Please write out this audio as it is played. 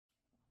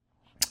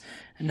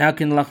And now,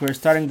 we're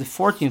starting the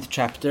 14th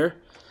chapter.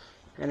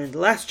 And in the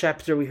last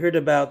chapter, we heard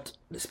about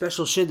the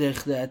special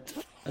shidduch that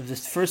of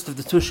this first of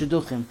the two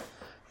shidduchim.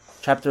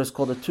 Chapter is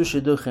called the two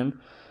shidduchim.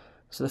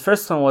 So the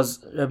first one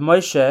was Reb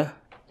Moshe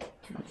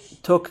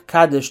took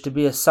Kaddish to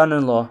be a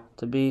son-in-law,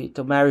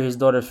 to marry his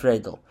daughter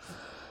Freidel.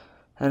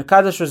 And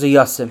Kaddish was a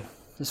Yasim.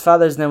 His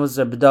father's name was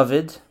Reb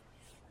David,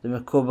 the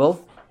Mekubal.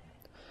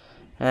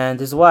 And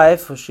his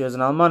wife, she was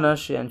an almana,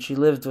 and she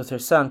lived with her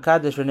son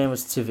Kaddish. Her name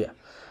was Tzivia.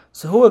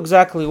 So who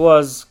exactly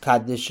was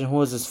Kaddish and who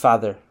was his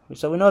father?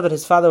 So we know that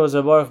his father was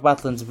Baruch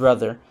Batlin's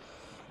brother,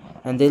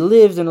 and they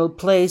lived in a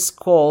place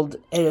called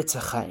Eretz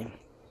HaChayim.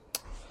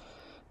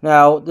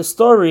 Now the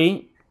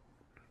story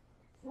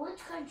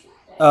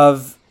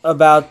of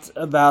about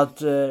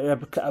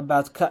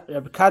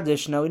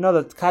Kaddish. Now we know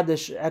that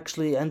Kaddish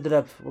actually ended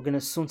up. We're going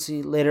to soon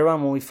see later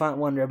on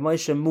when Reb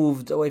Moshe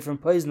moved away from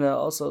Pozna.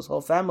 Also, his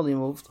whole family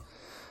moved.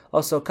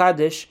 Also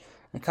Kaddish,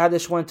 and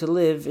Kaddish went to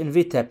live in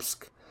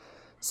Vitebsk.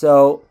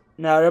 So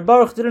now Reb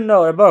Baruch didn't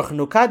know. Reb Baruch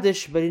knew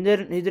Kaddish, but he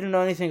didn't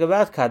know anything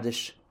about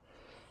Kaddish.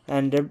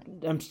 And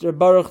Reb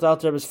Baruch, the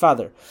Alter Rebbe's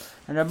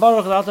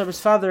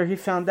father, he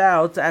found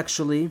out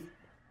actually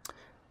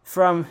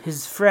from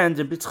his friend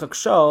Reb Yitzchak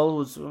Shol,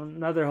 was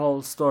another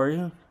whole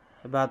story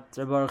about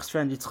Reb Baruch's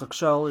friend Yitzchak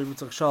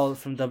Shol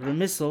from Dabra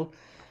Missel,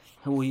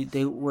 who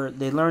they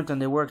learned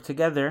and they worked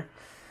together.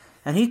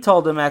 And he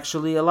told them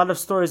actually a lot of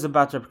stories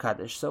about Reb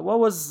Kaddish. So what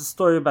was the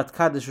story about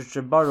Kaddish which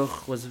Reb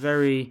Baruch was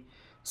very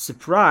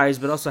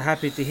surprised but also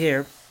happy to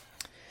hear?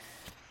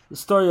 The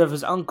story of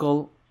his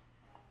uncle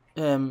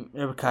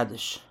Reb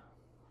Kaddish.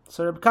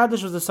 So Reb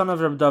Kaddish was the son of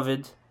Reb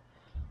David.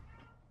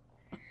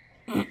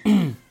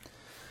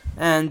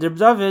 And Reb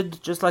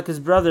David, just like his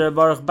brother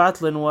Baruch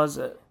Batlin,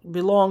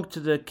 belonged to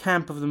the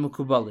camp of the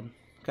Mekubalim.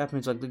 Camp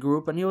means like the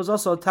group, and he was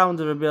also a talmid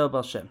of Rabbi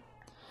Baal Shem.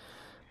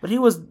 But he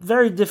was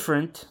very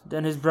different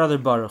than his brother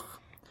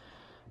Baruch.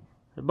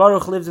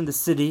 Baruch lived in the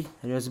city,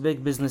 and he was a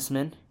big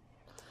businessman.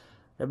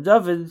 Reb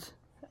David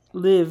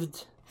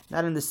lived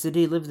not in the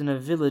city, he lived in a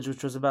village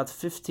which was about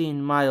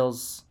 15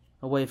 miles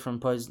away from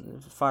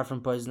Pozna, far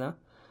from Pozna.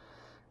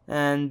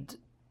 And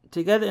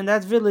together in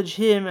that village,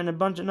 him and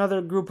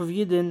another group of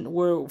Yidden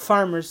were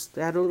farmers.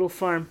 They had a little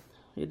farm,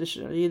 Yiddish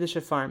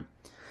farm.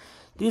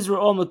 These were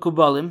all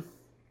Mekubalim.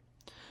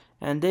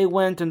 And they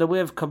went in the way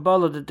of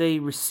Kabbalah that they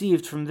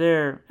received from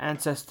their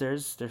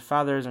ancestors, their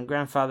fathers and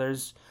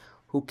grandfathers,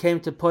 who came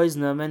to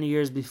Pozna many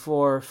years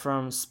before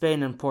from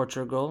Spain and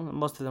Portugal.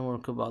 Most of them were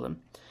Mekubalim.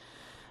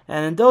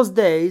 And in those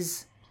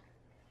days,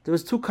 there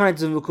was two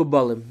kinds of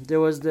Mekubalim.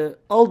 There was the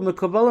old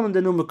Mekubalim and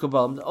the new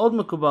Mekubalim. The old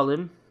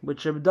Mekubalim,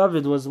 which Reb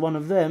David was one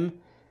of them,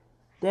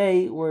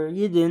 they were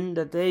Yidden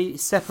that they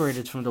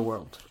separated from the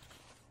world.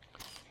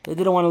 They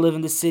didn't want to live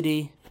in the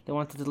city. They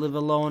wanted to live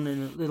alone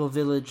in a little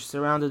village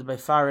surrounded by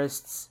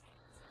forests.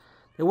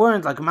 They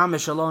weren't like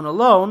mamish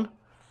alone,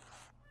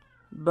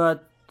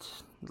 but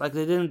like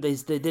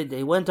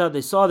they went out,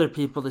 they saw other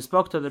people, they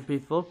spoke to other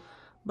people,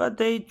 but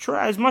they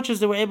tried, as much as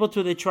they were able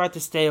to, they tried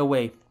to stay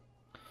away.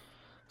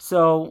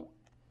 So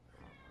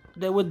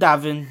they would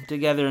daven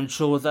together and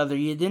shul with other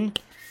Yidden,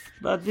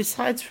 but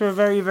besides for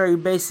very, very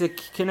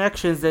basic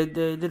connections, they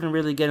didn't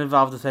really get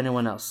involved with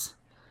anyone else.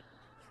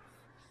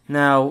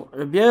 Now,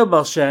 Rabbi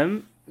Baal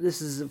Shem,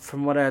 this is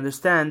from what I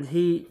understand,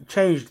 he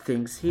changed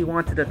things. He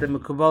wanted that the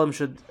Mekubalim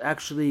should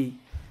actually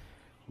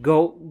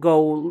go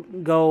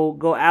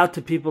out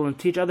to people and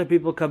teach other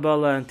people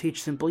Kabbalah and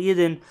teach simple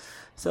Yidden.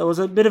 So it was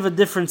a bit of a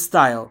different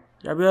style.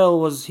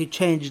 Rabbi he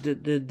changed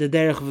the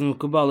derech of the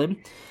Mekubalim.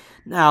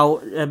 Now,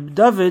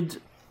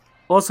 David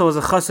also was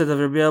a chassid of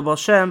Rabbi Baal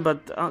Shem,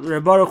 but Rabbi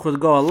Baruch would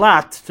go a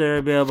lot to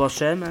Rabbi Baal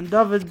Shem, and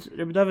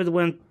Rabbi David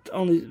went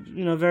only,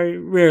 very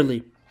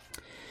rarely.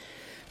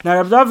 Now,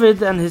 Rabbi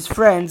David and his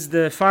friends,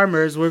 the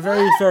farmers, were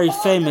very, very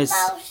famous.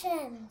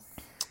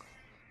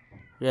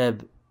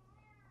 Reb.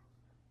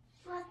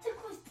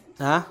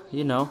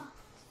 You know.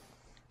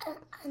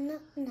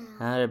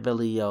 Reb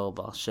Eliyahu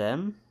Baal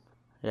Shem,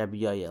 Reb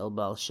Yoel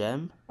Baal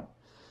Shem,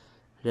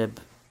 Reb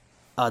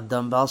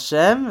Adam Baal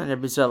Shem, and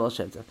Reb Yisrael Baal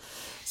Shem.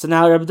 So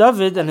now Reb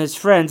David and his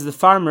friends, the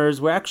farmers,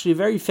 were actually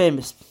very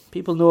famous.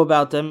 People knew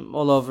about them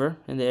all over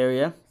in the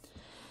area.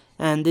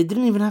 And they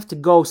didn't even have to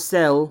go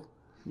sell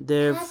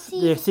their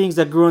things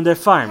that grew on their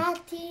farm.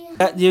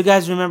 Do you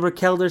guys remember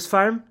Kelder's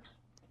farm?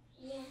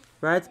 Yeah.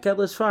 Right?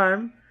 Kelder's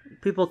farm,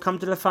 people come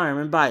to the farm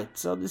and buy it.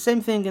 So the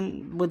same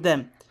thing with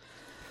them.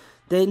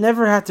 They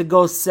never had to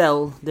go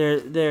sell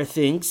their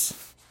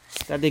things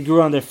that they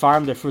grew on their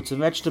farm, their fruits and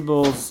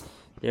vegetables,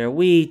 their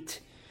wheat.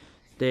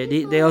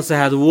 They also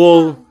had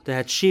wool. They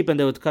had sheep, and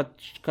they would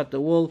cut the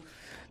wool.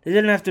 They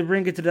didn't have to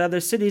bring it to the other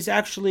cities.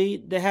 Actually,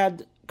 they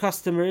had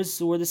customers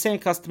who were the same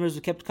customers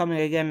who kept coming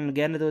again and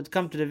again. And they would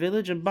come to the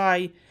village and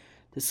buy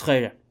the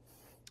schera.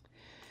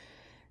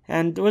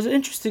 And there was an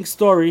interesting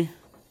story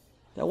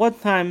that one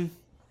time,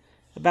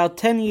 about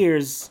 10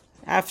 years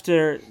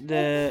after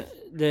the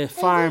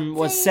farm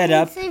was set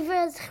up.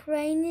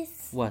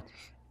 What?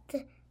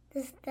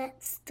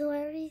 That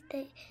story?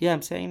 Yeah,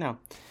 I'm saying now.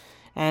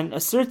 And a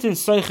certain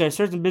soicher, a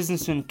certain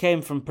businessman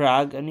came from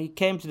Prague, and he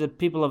came to the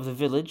people of the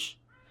village.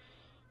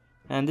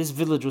 And this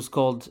village was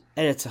called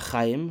Eretz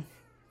HaChayim,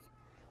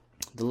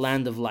 the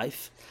land of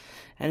life.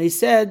 And he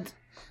said,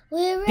 we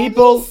already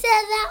people said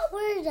that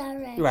word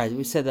already. Right,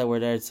 we said that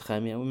word Eretz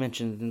HaChayim, yeah, we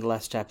mentioned it in the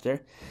last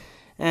chapter.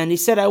 And he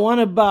said, I want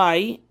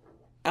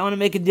to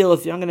make a deal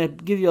with you. I'm going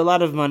to give you a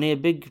lot of money, a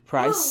big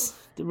price,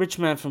 the rich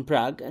man from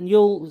Prague, and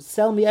you'll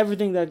sell me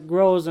everything that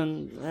grows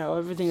and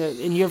everything that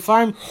in your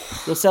farm,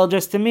 you'll sell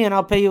just to me, and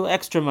I'll pay you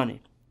extra money.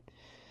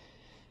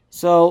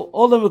 So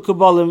all the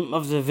Mekubalim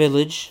of the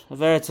village of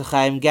Eretz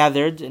HaChayim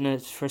gathered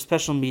for a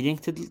special meeting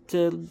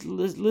to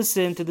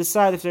listen, to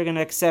decide if they're going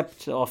to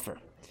accept the offer.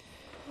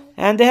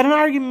 And they had an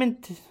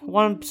argument.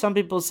 Some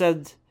people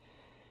said,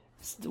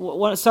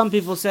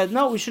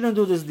 no, we shouldn't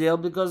do this deal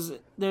because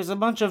there's a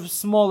bunch of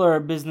smaller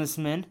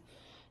businessmen,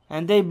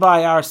 and they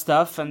buy our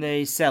stuff and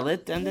they sell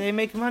it and they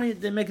make money.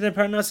 They make their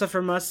parnasa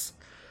from us.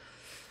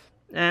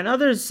 And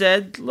others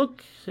said,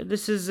 look,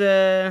 this is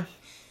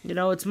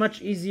it's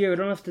much easier. We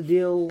don't have to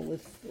deal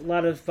with a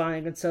lot of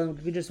buying and selling.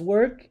 We can just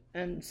work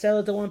and sell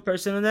it to one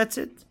person, and that's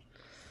it.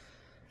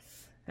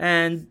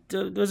 And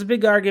there was a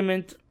big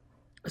argument.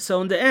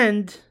 So in the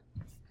end,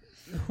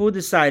 who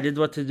decided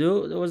what to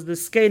do? It was the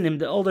Skenim,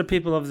 the older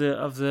people of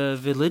the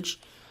village,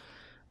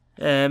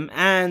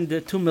 and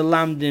the two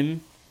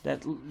Melamdim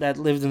that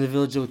lived in the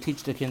village that would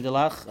teach the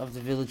Kinderlach of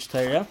the village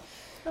Torah.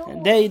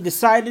 And they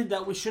decided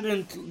that we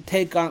shouldn't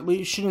take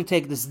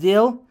this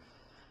deal,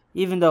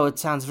 even though it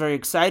sounds very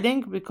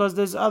exciting, because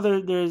it's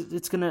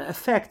going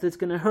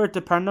to hurt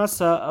the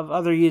parnasa of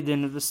other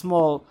Yidden, the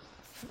small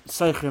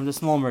Seichrim, the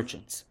small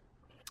merchants.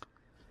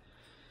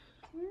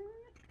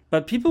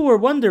 But people were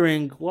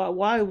wondering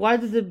why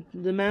did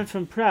the man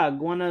from Prague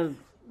want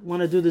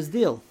to do this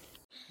deal?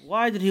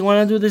 Why did he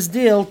want to do this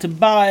deal to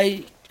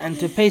buy and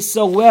to pay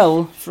so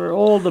well for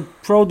all the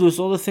produce,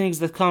 all the things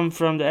that come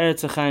from the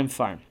Eretz HaChayim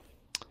farm?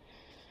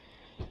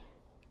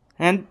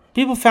 And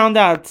people found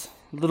out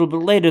a little bit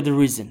later the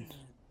reason.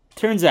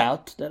 Turns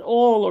out that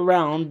all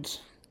around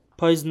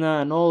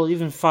Pozna and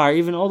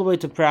even all the way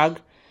to Prague,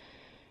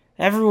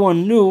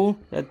 everyone knew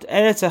that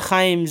Eretz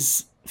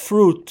HaChayim's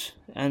fruit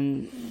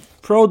and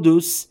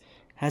produce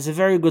has a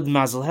very good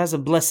mazel, has a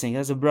blessing,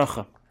 has a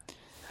bracha.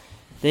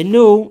 They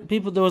knew,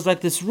 there was like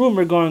this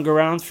rumor going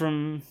around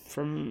from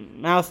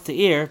mouth to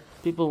ear.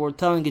 People were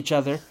telling each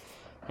other,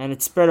 and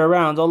it spread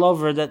around all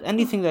over, that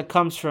anything that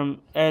comes from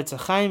Eretz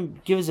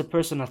HaChayim gives a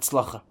person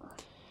hatzlacha.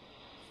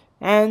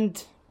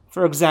 And,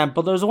 for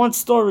example, there's one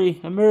story,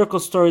 a miracle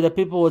story that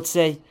people would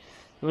say.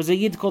 There was a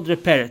Yid called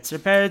Eretz.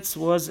 Eretz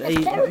was a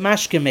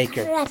mashke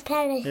maker.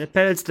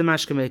 Eretz, the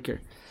mashke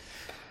maker.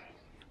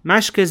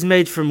 Mashke is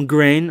made from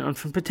grain and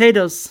from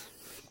potatoes.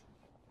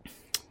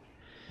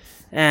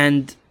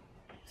 And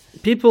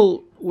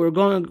people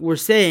were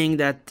saying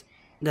that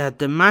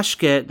the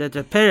mashke that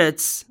the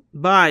Eretz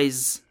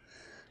buys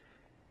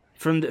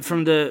from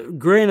the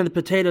grain and the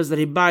potatoes that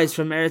he buys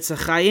from Eretz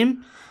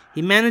HaChayim,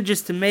 he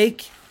manages to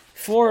make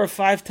 4 or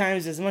 5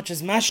 times as much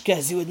as mashke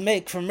as he would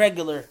make from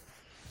regular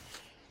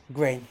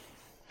grain.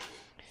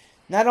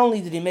 Not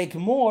only did he make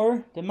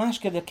more, the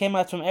mashke that came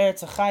out from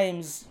Eretz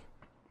HaChayim's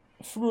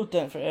fruit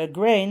and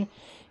grain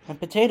and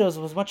potatoes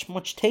was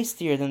much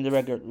tastier than the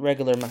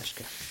regular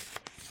mashke.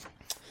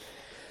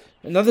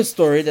 Another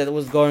story that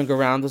was going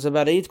around was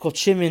about a Yid called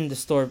Shimon, the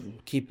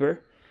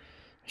storekeeper.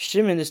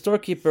 Shimon, the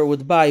storekeeper,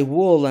 would buy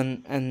wool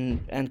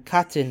and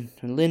cotton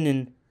and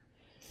linen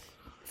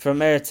from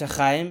Eretz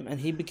HaChayim, and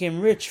he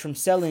became rich from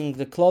selling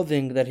the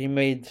clothing that he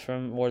made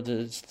or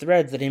the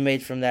threads that he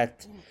made from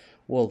that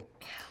wool.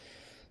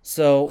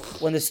 So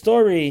when these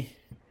stories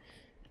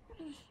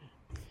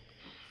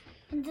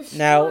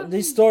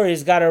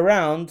got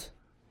around,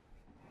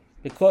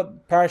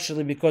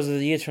 partially because of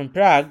the Yid from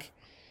Prague,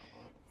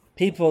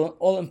 people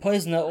all in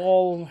Pozna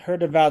all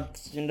heard about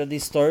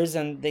these stories,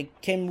 and they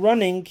came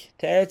running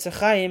to Eretz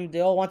HaChayim. They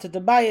all wanted to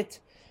buy it,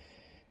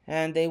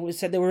 and they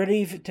said they were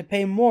ready to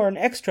pay more and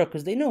extra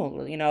because they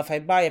knew, if I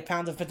buy a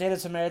pound of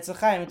potatoes from Eretz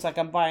HaChayim, it's like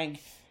I'm buying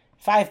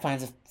 5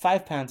 pounds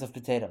of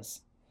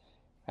potatoes,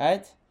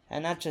 right?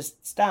 And not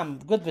just stam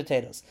good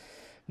potatoes,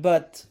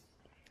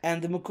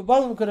 and the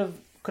Mekubalim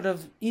could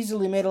have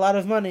easily made a lot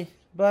of money,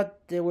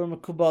 but they were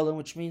Mekubalim,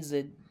 which means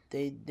that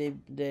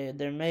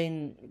their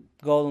main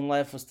goal in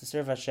life was to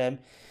serve Hashem.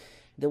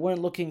 They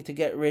weren't looking to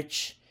get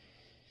rich,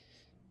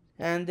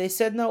 and they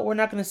said, no, we're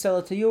not going to sell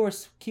it to you. We'll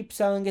keep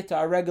selling it to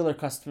our regular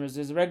customers.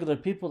 There's regular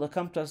people that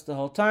come to us the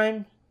whole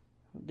time.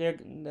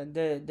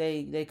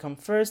 They come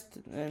first,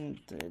 and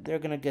they're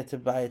going to get to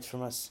buy it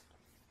from us.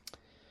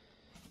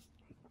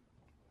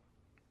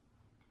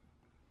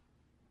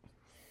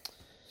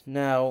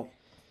 Now,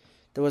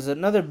 there was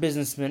another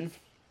businessman.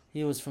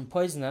 He was from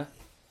Pozna,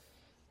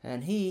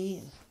 and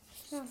he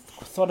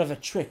thought of a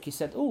trick. He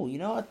said, you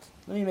know what?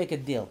 Let me make a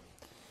deal.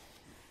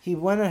 He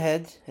went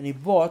ahead and he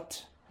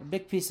bought a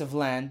big piece of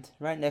land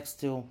right next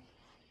to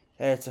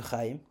Eretz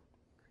HaChayim.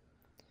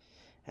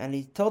 And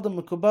he told the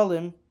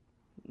Mekubalim,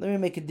 let me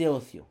make a deal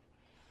with you.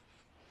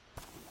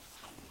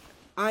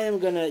 I am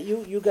gonna,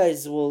 you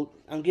guys will,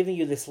 I'm giving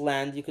you this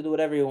land, you can do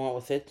whatever you want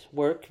with it,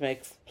 work,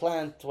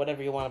 plant,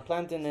 whatever you want to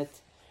plant in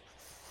it,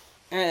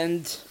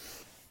 and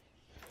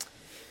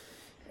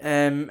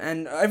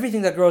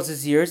everything that grows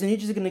is yours, and you're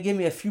just gonna give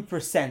me a few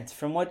percent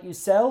from what you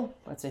sell,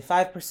 let's say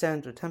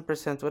 5% or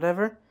 10%,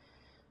 whatever,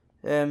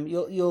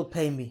 you'll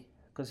pay me.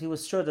 Because he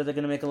was sure that they're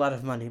going to make a lot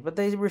of money, but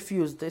they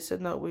refused. They said,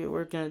 "No,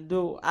 we're going to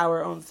do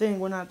our own thing.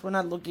 We're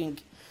not looking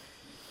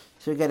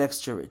to get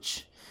extra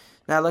rich."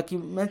 Now, like you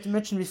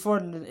mentioned before,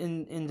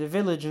 in the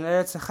village in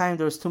Eretz HaChayim,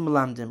 there was two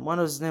Melamdim. One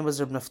his name was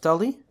Reb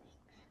Naftali,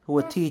 who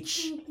would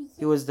teach.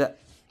 He was the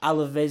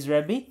Aleph Beis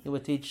Rebbe. He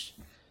would teach,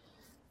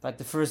 like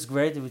the first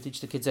grade. He would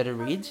teach the kids how to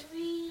read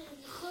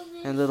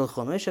and little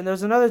Chumash. And there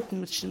was another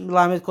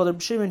Melamed called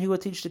Reb Shimon. He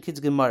would teach the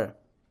kids Gemara.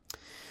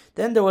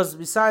 Then there was,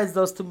 besides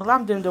those two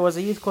Melamdim, there was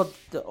a Yid called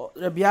the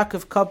Rabbi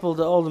Yaakov couple,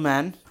 the old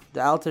man,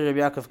 the Alter Rabbi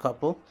Yaakov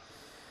couple.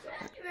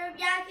 Rabbi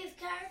Yaakov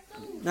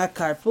Karpel? Not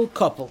Karpel,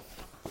 couple.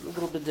 A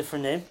little bit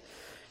different name.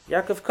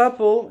 Yaakov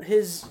couple, the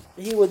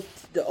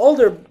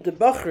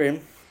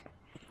Bachrim,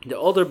 the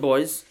older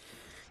boys,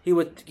 he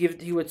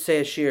would say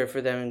a shir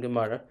for them in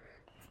Gemara.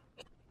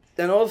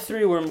 Then all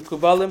three were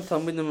Mekubalim,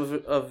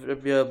 Talmidim of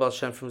Rabbi Baal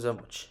Shem from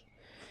Zamuch.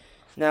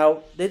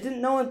 Now, they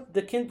didn't know,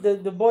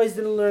 the boys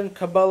didn't learn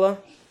Kabbalah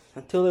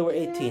until they were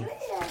 18.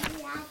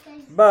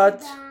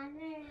 But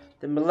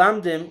the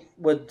Melamdim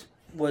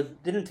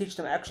didn't teach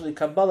them actually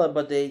Kabbalah,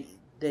 but they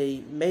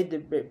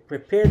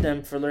prepared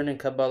them for learning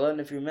Kabbalah. And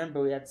if you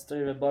remember, we had the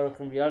story of Baruch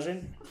from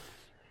Yajin.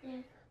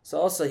 Yeah. So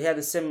also he had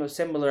a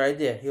similar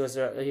idea. He was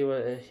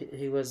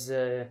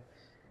a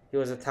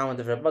Talmud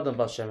of Reb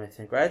Baal Shem, I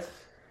think, right?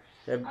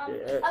 Reb Baal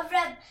Shem,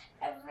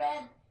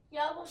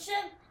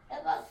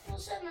 Reb Baal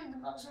Shem, and the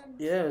Baal Shem.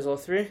 Yeah, it was all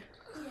three.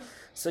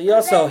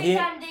 Yeah. So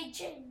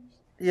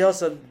he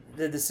also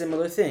did a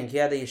similar thing. He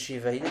had a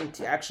yeshiva. He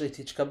didn't actually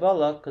teach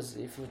Kabbalah, because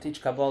if you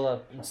teach Kabbalah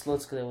in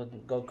Slutsk, they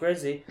would go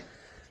crazy.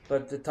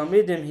 But the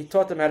Talmidim, he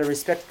taught them how to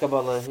respect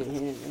Kabbalah.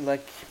 He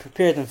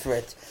prepared them for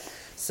it.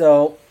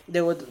 So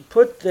they would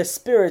put the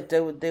spirit.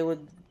 They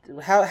would.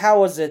 How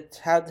was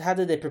it? How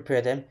did they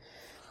prepare them?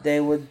 They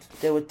would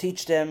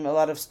teach them a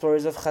lot of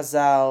stories of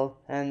Chazal,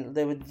 and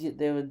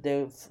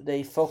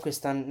they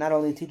focused on not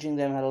only teaching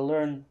them how to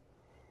learn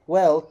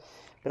well,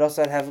 but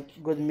also to have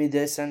good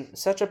midas, and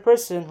such a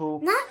person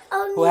who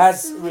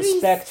has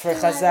respect for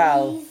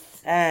Chazal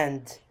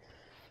and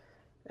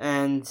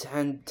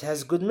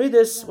has good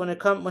midas when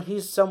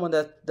he's someone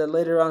that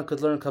later on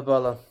could learn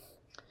Kabbalah.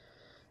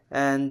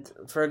 And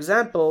for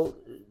example,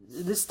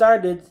 this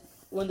started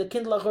when the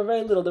kindlach were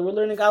very little. They were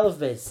learning Aleph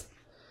Beis,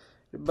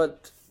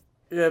 but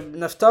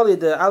Naftali,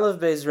 the Aleph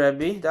Beis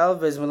Rebbe, the Aleph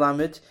Beis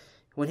Melamed,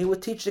 when he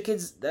would teach the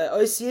kids the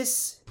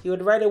Oisius, he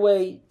would right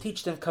away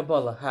teach them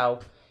Kabbalah. How?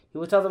 He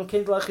would tell them,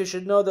 kindlach, you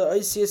should know the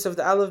Oisius of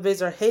the Aleph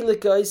Beis are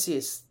Heilige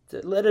Oisius.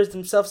 The letters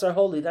themselves are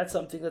holy. That's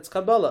something that's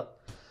Kabbalah.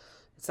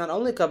 It's not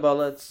only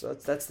Kabbalah.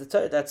 That's the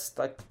Torah. That's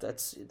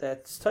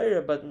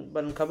Torah. But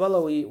in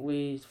Kabbalah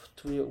we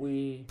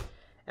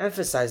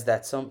emphasize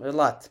that a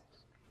lot.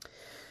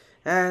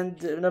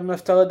 And Rabbi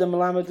Naftali the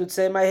Melamed would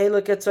say, "My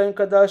Heilige Tzoyin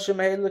Kadashim,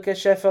 my Heilige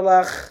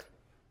Shefelach."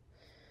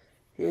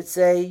 He would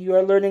say, "You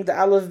are learning the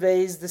Aleph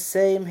Beis, the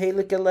same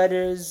Heilige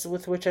letters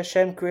with which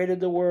Hashem created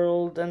the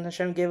world, and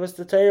Hashem gave us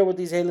the Torah with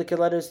these Heilige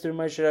letters through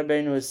Moshe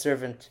Rabbeinu, his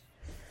servant."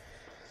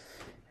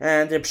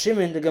 And Reb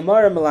Shimon, the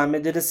Gemara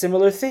Melamed, did a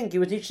similar thing. He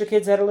would teach the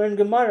kids how to learn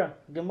Gemara.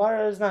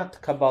 Gemara is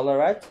not Kabbalah,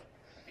 right?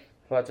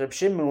 But Reb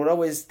Shimon would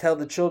always tell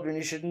the children,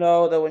 you should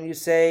know that when you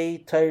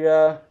say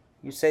Torah,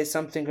 you say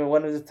something or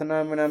one of the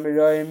Tanaim and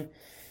Amiroim,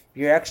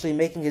 you're actually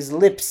making his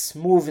lips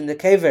move in the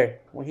kever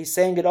when he's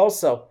saying it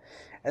also.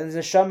 And the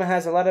Neshama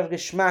has a lot of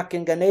geschmack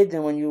in Gan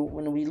Eden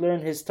when we learn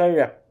his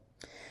Torah.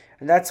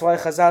 And that's why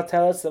Chazal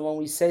tell us that when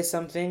we say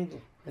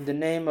something in the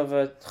name of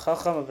a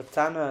Chacham, of a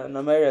Tana, an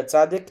Amir, a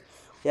Tzaddik,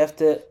 you have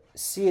to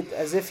see it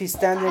as if he's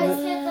standing.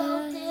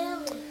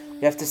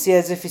 You have to see it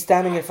as if he's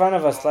standing in front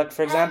of us. Like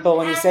for example,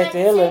 when you say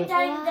Tehillim.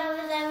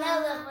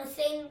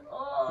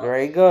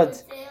 Very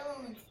good.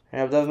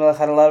 And David Melech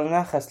had a lot of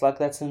nachas, like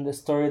that's in the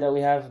story that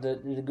we have, the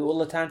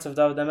Geula dance of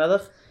David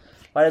Melech.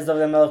 Why does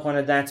David Melech want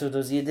to dance with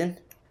those Yidden?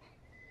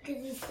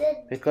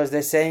 Because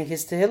they're saying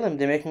his Tehillim,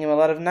 they're making him a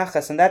lot of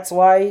nachas. And that's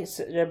why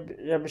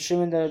Rabbi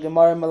Shimon the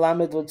Gemara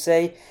Melamed would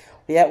say,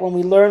 when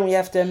we learn, we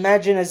have to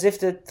imagine as if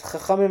the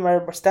Chachamim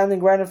are standing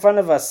right in front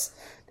of us.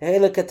 The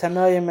Heilige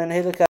Tanoim and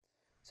Heilige...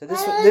 So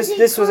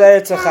this was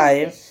Eretz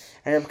HaChayim,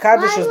 and Reb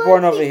Kaddish was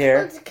born over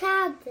here.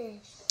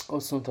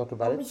 We'll soon talk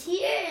about it.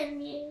 Here in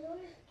New York.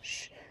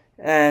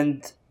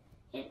 And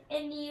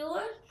in New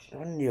York?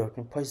 Not in New York,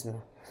 in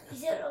Pozna. He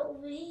said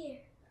over here.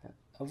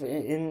 Over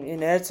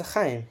in Eretz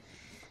HaChayim.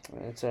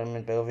 That's what I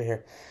meant by over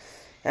here.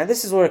 And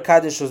this is where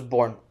Kaddish was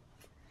born.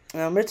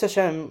 Now, Mirz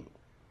Hashem,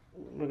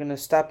 we're going to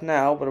stop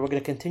now, but we're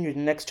going to continue the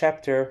next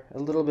chapter a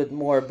little bit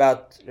more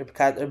about Reb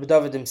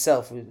David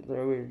himself. We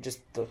just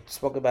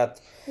spoke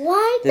about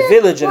the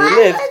village that he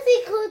lived.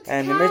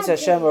 And the Mirz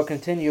Hashem will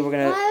continue.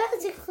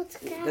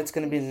 That's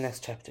going to be in the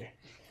next chapter.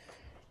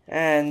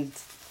 And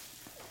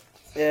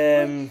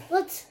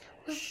What's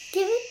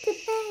Give it to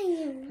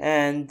me.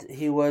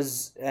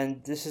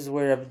 And this is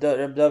where Reb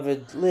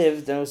David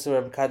lived, and also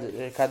where Reb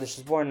Kaddish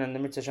was born, and the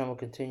Mitzvah Hashem will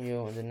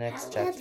continue in the next chapter.